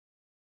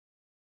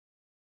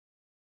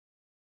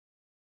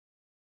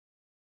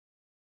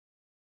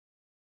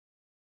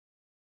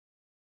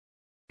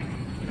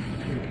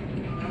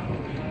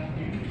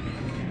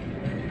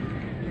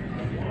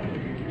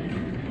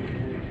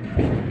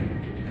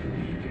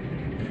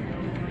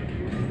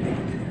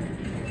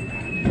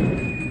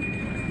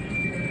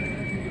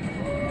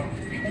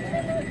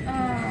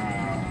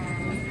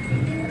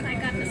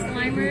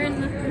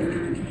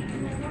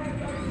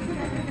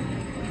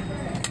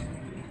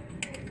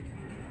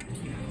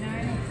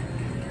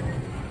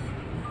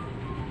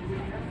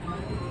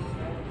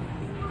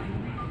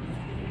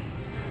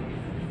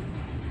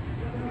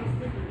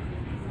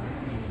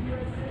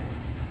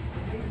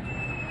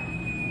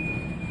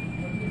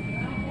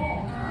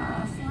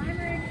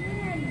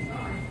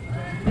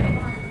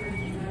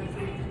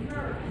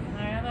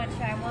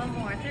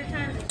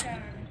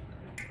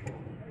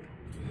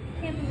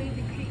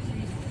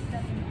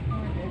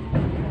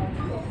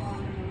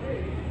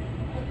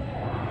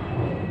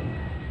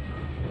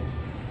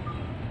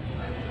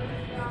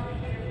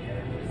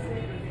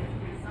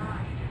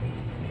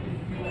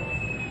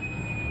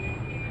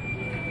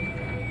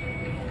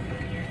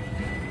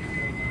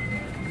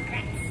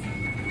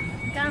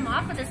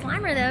off with the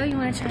Slimer though. You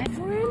want to try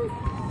for him?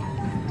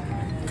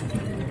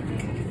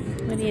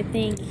 What do you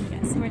think?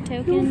 Got some more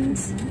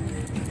tokens?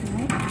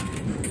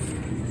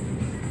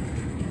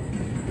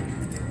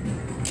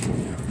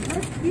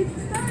 Let's get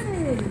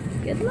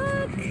started. Good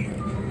luck.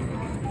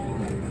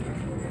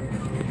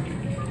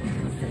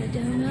 Go for the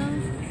Domo.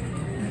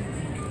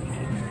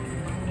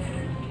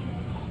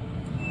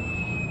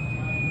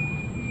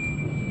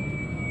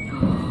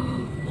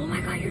 Oh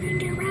my god, you're gonna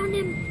get around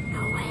him.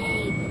 No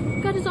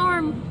way. Got his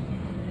arm.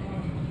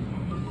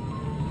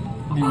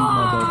 Are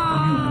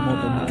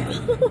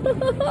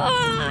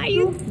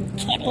you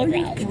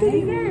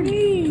kidding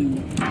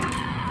me?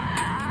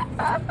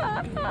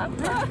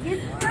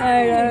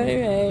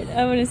 Alright.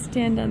 I want to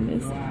stand on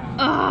this. Oh,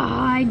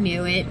 I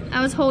knew it.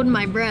 I was holding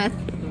my breath.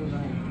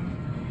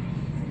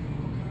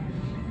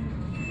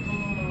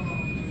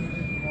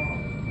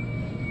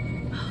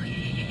 Oh,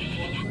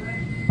 yeah.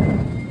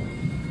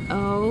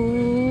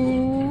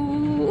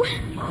 Oh.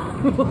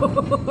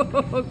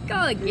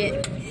 Go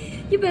get him.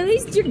 Yeah, but at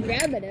least you're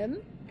grabbing him.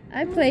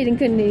 I played and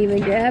couldn't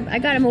even grab. I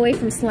got him away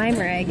from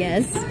Slimer, I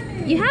guess.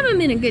 You have him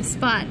in a good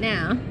spot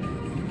now.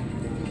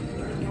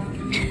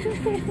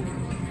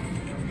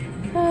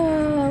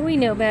 Oh, we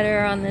know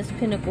better on this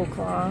pinnacle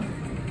claw.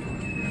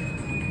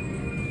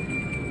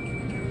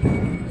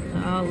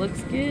 Oh,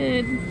 looks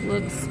good.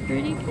 Looks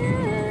pretty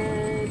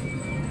good.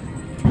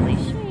 Till he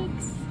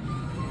shakes.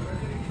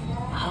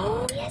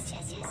 Oh, yes.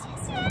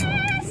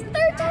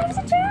 Third time's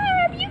a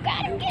charm. You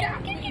got him. Get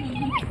him.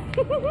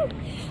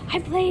 I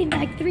played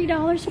like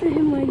 $3 for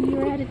him when you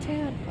were out of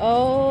town.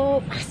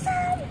 Oh,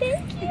 awesome.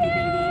 Thank you.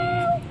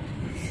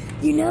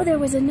 You know, there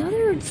was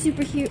another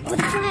superhero. Oh, the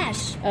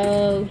Flash.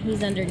 Oh,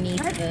 he's underneath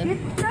the...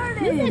 Look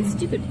at that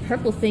stupid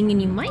purple thing,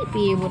 and you might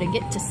be able to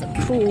get to some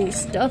cool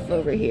stuff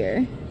over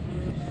here.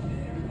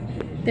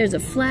 There's a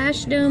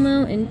Flash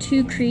Domo and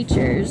 2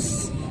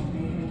 creatures.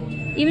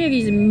 Even if you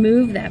just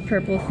move that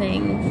purple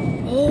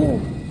thing. Oh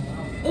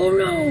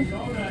no.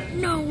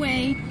 No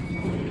way.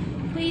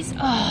 Please.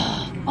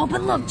 Oh,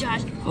 but look,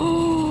 Josh.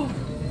 Oh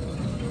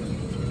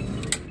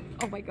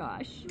my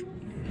gosh.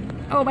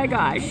 Oh my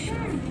gosh.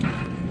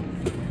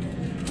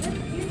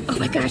 Oh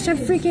my gosh, I'm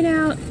freaking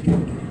out.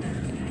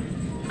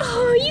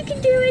 Oh, you can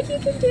do it.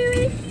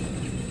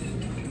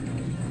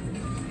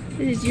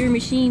 This is your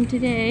machine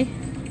today.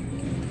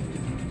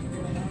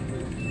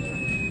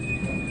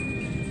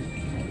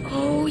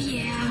 Oh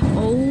yeah.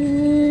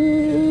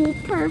 Oh,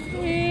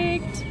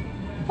 perfect.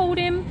 Hold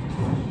him.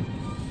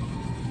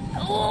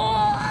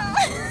 Oh,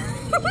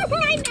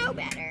 I know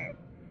better.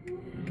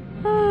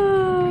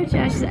 Oh,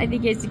 Josh, I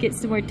think he has to get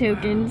some more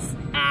tokens.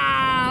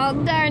 Oh,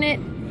 darn it.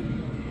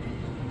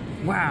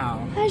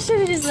 Wow. I should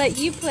have just let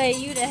you play.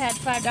 You'd have had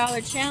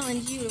 $5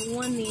 challenge. You would have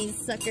won these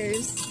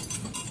suckers.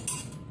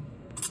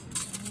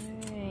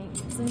 Alright,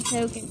 some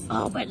tokens.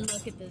 Oh, but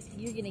look at this.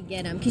 You're going to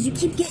get him. Because you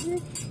keep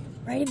getting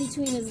right in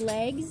between his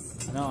legs.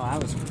 No,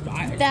 that was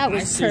perfect.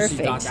 I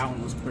seriously thought that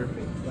one was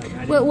perfect.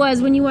 Like, well, it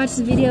was. When you watched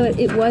the video,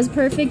 it was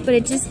perfect, but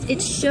it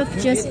shook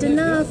just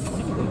enough.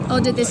 Oh,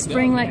 did the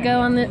spring let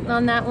go on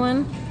that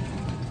one?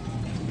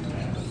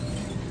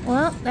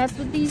 Well, that's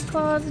what these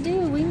claws do.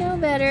 We know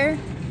better.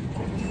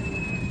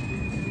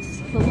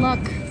 The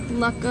luck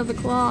of the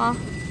claw.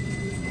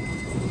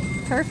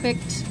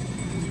 Perfect.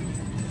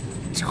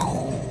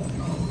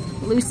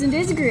 Loosened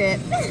his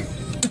grip.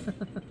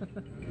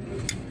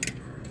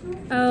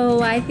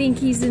 Oh, I think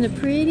he's in a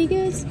pretty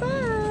good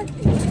spot.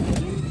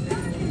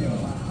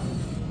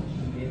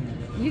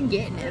 You're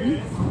getting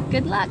him.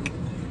 Good luck.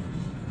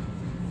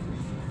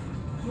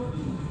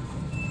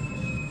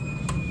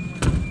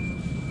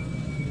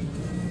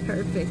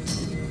 Perfect.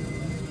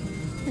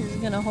 This is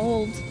gonna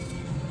hold.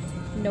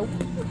 Nope.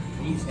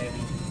 He's heavy.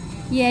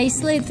 Yeah, he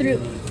slid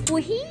through.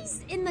 Well,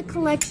 he's in the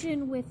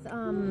collection with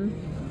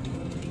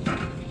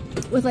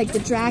like the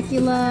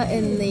Dracula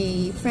and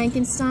the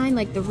Frankenstein,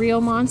 like the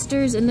real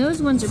monsters, and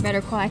those ones are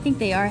better quality. I think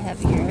they are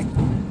heavier.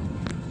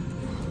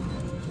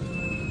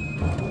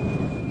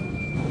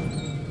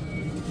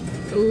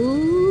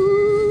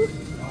 Ooh.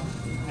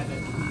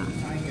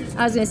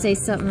 I was gonna say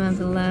something of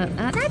the low.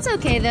 That's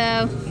okay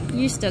though.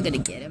 You're still gonna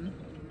get him.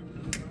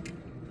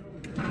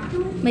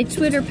 My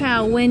Twitter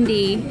pal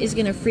Wendy is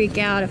gonna freak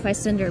out if I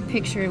send her a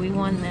picture we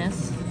won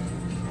this.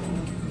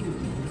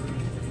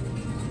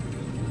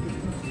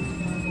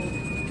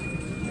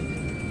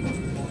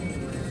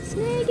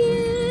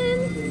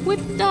 Snagging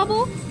with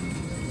double.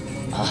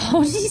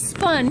 Oh, she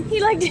spun. He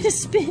like did a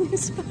spin and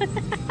spun.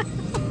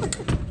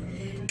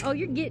 Oh,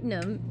 you're getting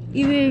them.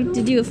 You have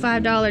to do a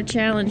 $5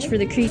 challenge for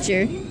the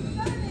creature.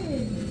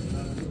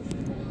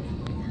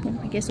 Oh,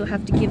 I guess we'll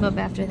have to give up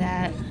after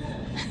that.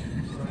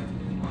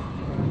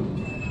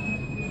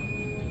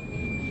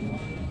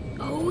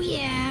 Oh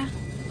yeah.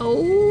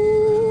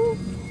 Oh.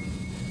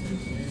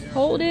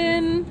 Hold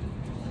him.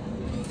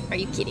 Are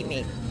you kidding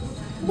me?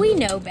 We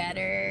know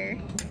better.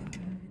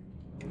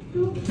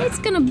 It's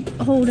gonna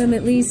hold him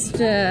at least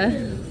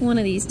one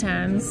of these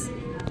times.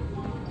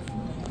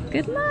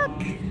 Good luck.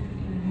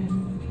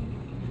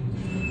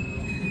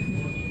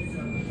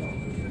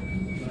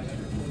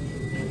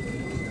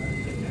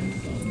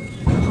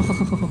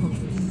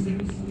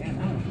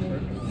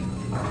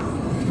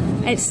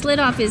 It slid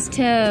off his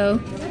toe.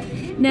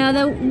 Now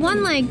the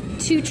one like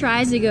 2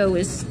 tries ago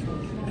was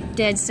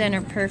dead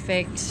center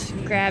perfect.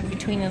 Grabbed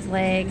between his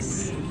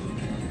legs.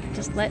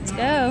 Just let's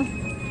go.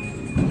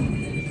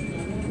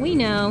 We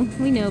know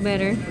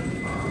better.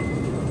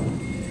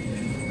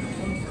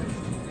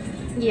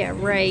 Yeah,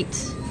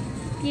 right.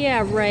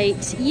 Yeah,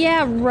 right.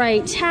 Yeah,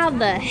 right. How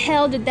the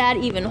hell did that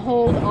even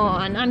hold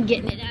on? I'm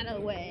getting it out of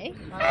the way.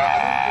 Oh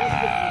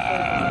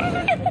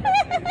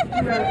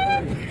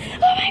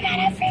my god,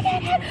 I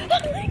freaking him!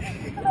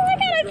 Oh my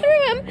god, I threw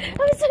him!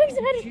 I was so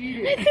excited.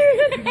 I threw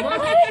him! Oh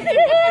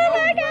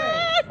my god!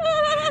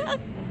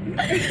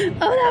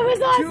 Oh, that was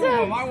awesome! 2 of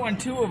them. I won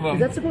 2 of them. Is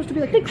that supposed to be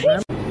like the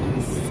creature?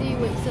 Let's see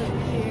what's up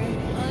here.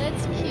 Oh,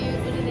 that's cute.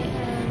 What do they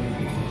have?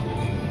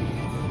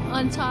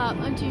 On top.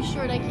 I'm too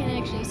short. I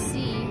can't actually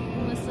see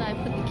unless I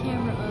put the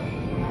camera up.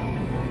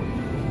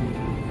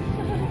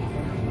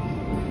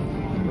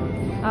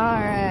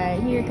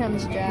 Alright, here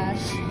comes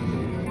Josh.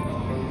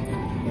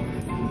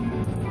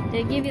 Did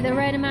it give you the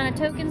right amount of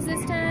tokens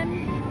this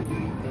time?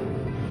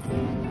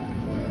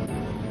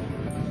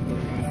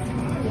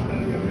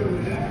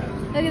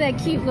 Look at that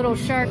cute little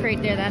shark right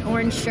there, that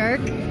orange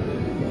shark.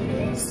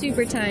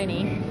 Super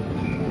tiny.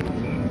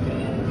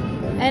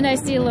 And I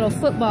see a little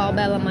football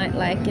Bella might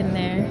like in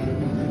there.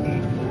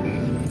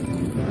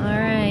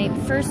 Alright,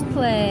 first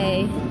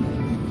play.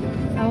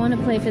 I want to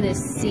play for this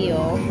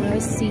seal. I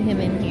always see him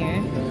in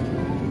here.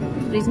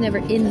 But he's never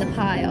in the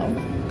pile.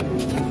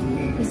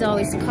 He's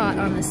always caught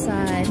on the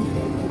side.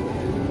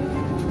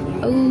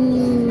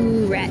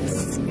 Ooh,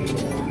 rats.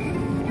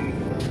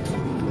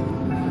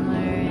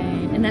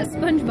 Alright, and that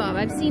SpongeBob,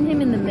 I've seen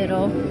him in the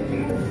middle.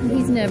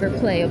 He's never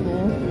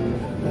playable.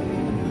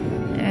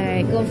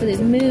 Alright, going for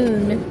this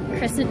moon.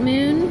 Crescent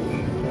moon.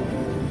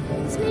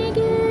 Snag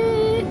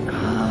it.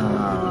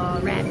 Oh,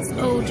 rats.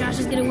 Oh, Josh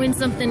is gonna win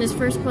something his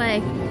first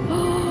play.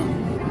 Oh,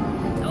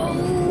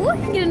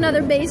 get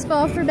another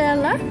baseball for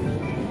Bella.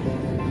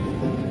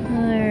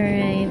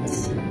 Alright.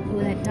 Oh,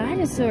 that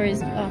dinosaur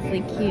is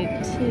awfully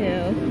cute,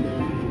 too.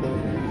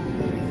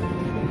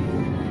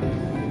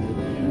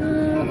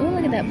 Oh,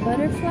 look at that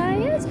butterfly.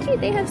 Yeah, it's cute.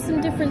 They have some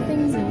different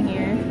things in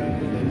here.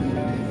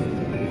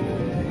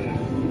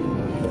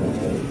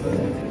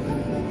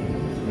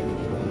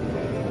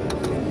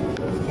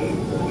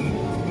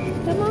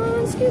 Come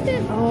on, scoop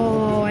it.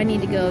 Oh, I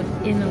need to go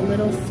in a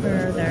little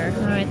further.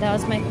 Alright, that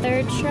was my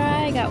 3rd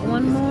try. I got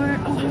 1 more.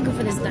 Oh, I'm gonna go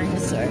for this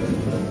dinosaur.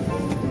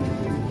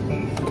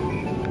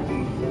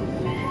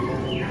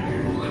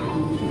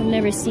 I've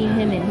never seen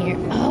him in here.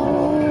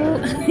 Oh!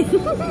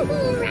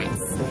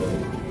 Rats!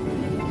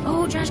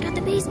 Oh, Josh got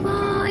the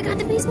baseball! I got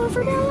the baseball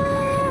for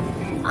Bella!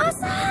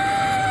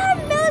 Awesome!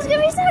 Bella's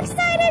gonna be so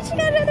excited! She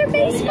got another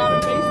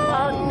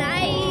baseball!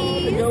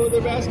 Nice! Go with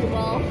her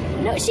basketball.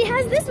 No, she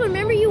has this one.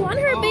 Remember, you won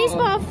her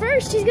baseball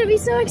first. She's gonna be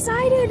so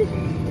excited.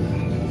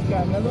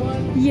 Got another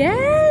one?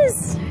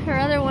 Yes! Her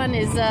other one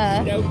is,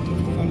 Nope.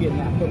 I'm getting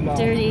that football.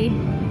 dirty.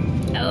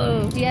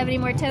 Oh, do you have any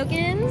more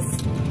tokens?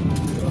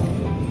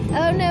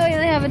 Oh no, we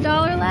only have $1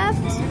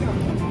 left?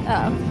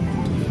 Uh oh.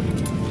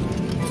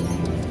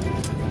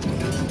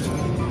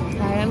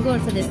 Alright, I'm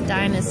going for this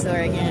dinosaur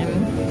again.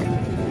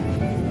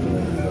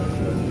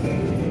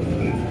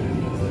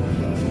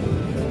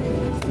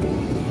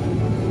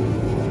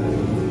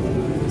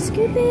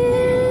 Scoop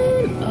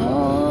him!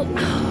 Oh,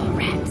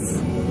 rats.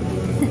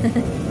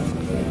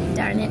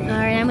 Darn it.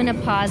 Alright, I'm gonna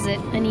pause it.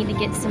 I need to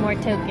get some more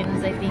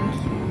tokens, I think.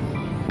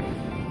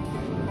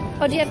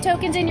 Oh, do you have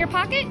tokens in your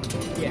pocket?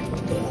 Yeah.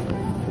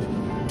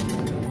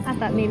 I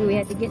thought maybe we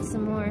had to get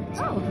some more.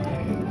 Oh.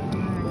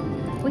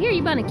 Well, here,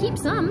 you want to keep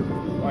some.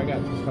 Oh, I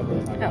got just a couple.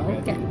 Oh,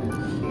 okay.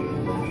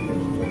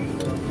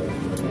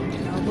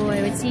 Oh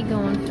boy, what's he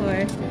going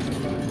for?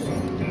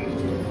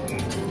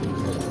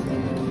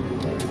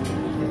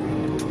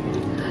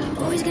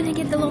 Oh, he's gonna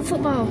get the little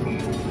football.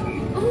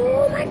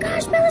 Oh my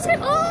gosh, Bella's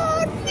gonna.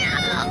 Oh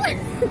no!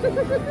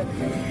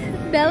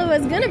 Bella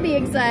was gonna be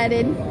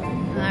excited.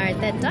 Alright,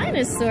 that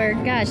dinosaur.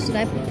 Gosh, did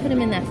I put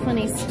him in that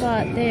funny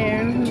spot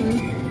there?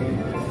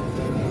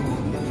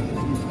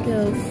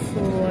 Go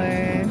for...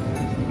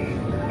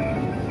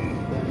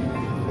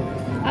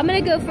 I'm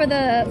gonna go for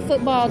the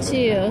football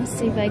too.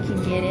 See if I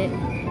can get it.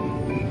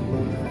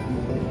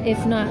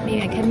 If not,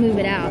 maybe I can move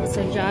it out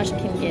so Josh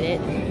can get it.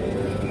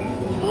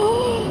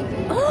 Oh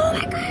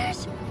my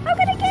gosh! I'm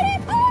gonna get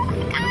it! Oh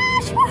my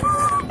gosh!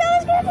 Oh,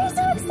 Bella's gonna be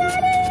so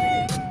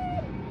excited!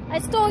 I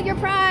stole your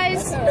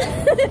prize!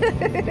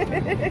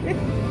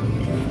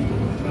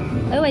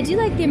 Oh, I do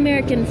like the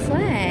American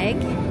flag.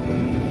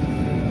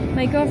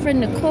 My girlfriend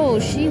Nicole,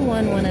 she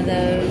won one of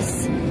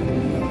those.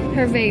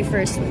 Her very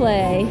first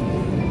play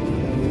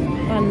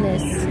on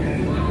this.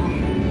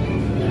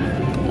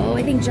 Oh,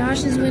 I think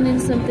Josh is winning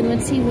something.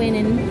 What's he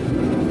winning?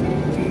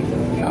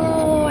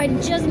 Oh, I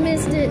just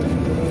missed it.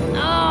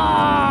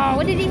 Oh,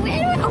 what did he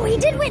win? Oh, he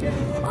did win.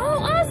 Oh,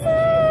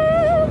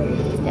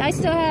 awesome. I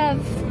still have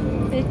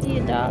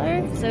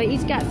 $50. So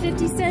each got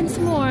 50 cents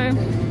more.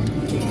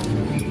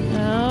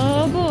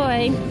 Oh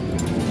boy.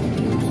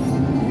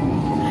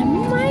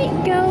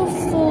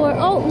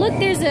 look,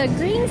 there's a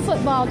green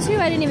football too.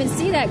 I didn't even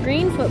see that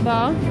green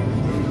football.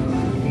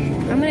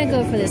 I'm gonna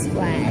go for this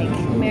flag,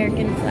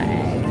 American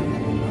flag.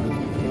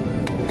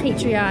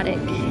 Patriotic.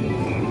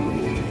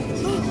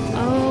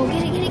 Oh,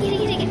 get it, get it, get it,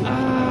 get it, get it.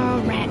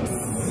 Oh, rats.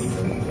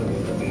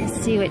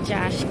 Let's see what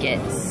Josh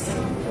gets.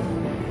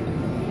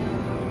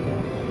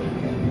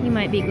 He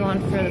might be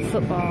going for the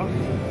football.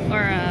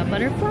 Or a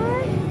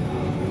butterfly?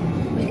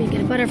 We're gonna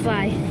get a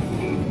butterfly.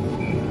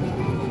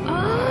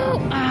 Oh,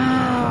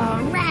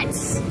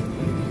 rats.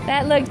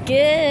 That looked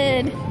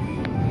good.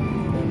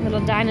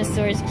 Little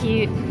dinosaur's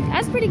cute.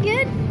 That's pretty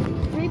good.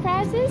 3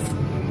 prizes.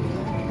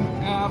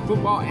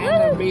 Football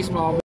and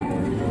baseball.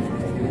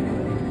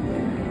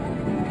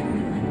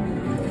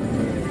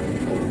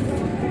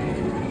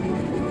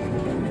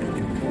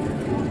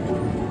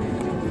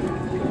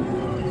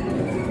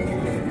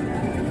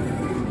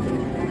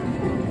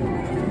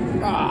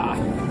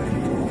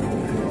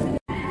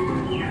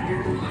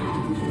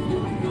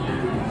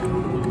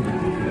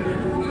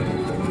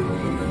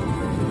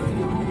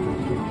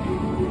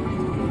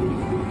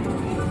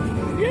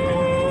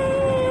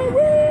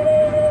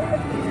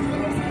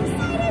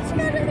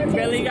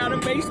 Billy got a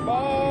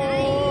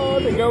baseball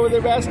to go with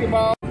their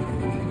basketball.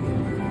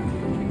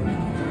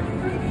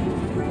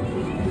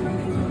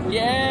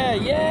 Yeah,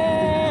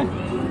 yeah,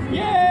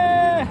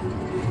 yeah.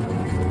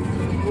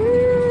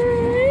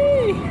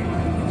 Whee!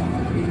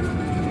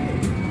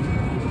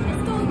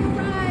 Let's go, you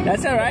ride.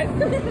 That's all right.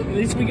 At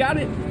least we got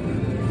it.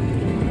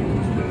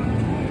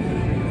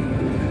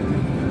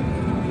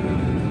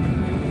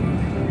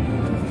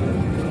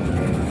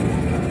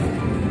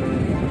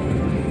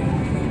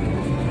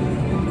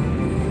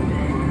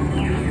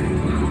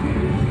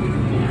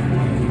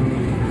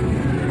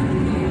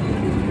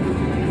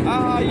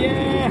 Oh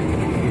yeah!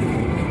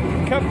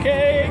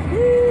 Cupcake!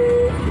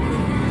 Woo!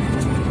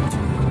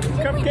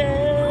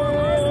 Cupcake!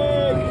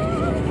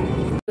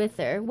 With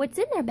her. What's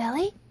in there,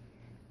 Belly?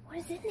 What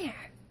is in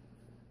there?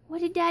 What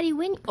did Daddy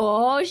win?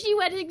 Oh, she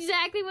went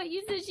exactly what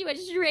you said. She went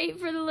straight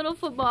for the little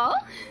football.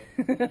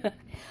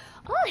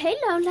 Oh, hey,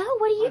 Lolo.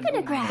 What are you going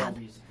to grab?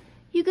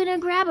 You going to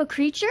grab a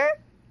creature?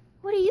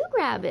 What are you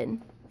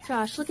grabbing?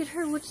 Josh, look at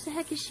her. What the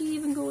heck is she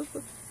even going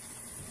for?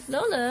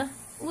 Lola,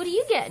 what are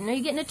you getting? Are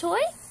you getting a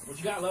toy? What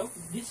you got, Lo?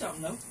 Get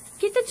something, Lo.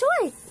 Get the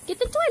toy. Get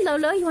the toy,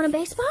 Lolo. You want a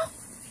baseball?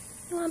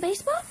 You want a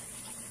baseball?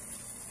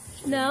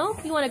 No?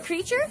 You want a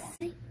creature?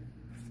 You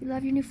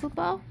love your new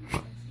football?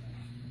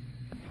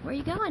 Where are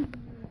you going?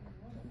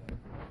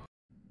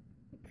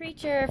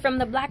 Creature from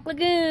the Black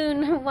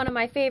Lagoon. One of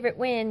my favorite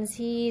wins.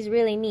 He's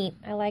really neat.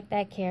 I like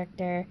that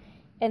character.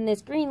 And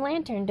this Green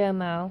Lantern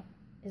Domo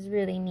is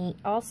really neat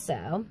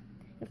also.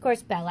 Of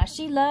course, Bella,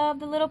 she loved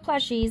the little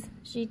plushies.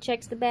 She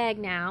checks the bag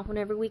now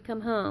whenever we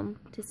come home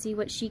to see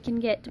what she can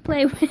get to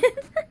play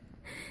with.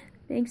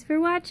 Thanks for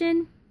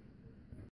watching.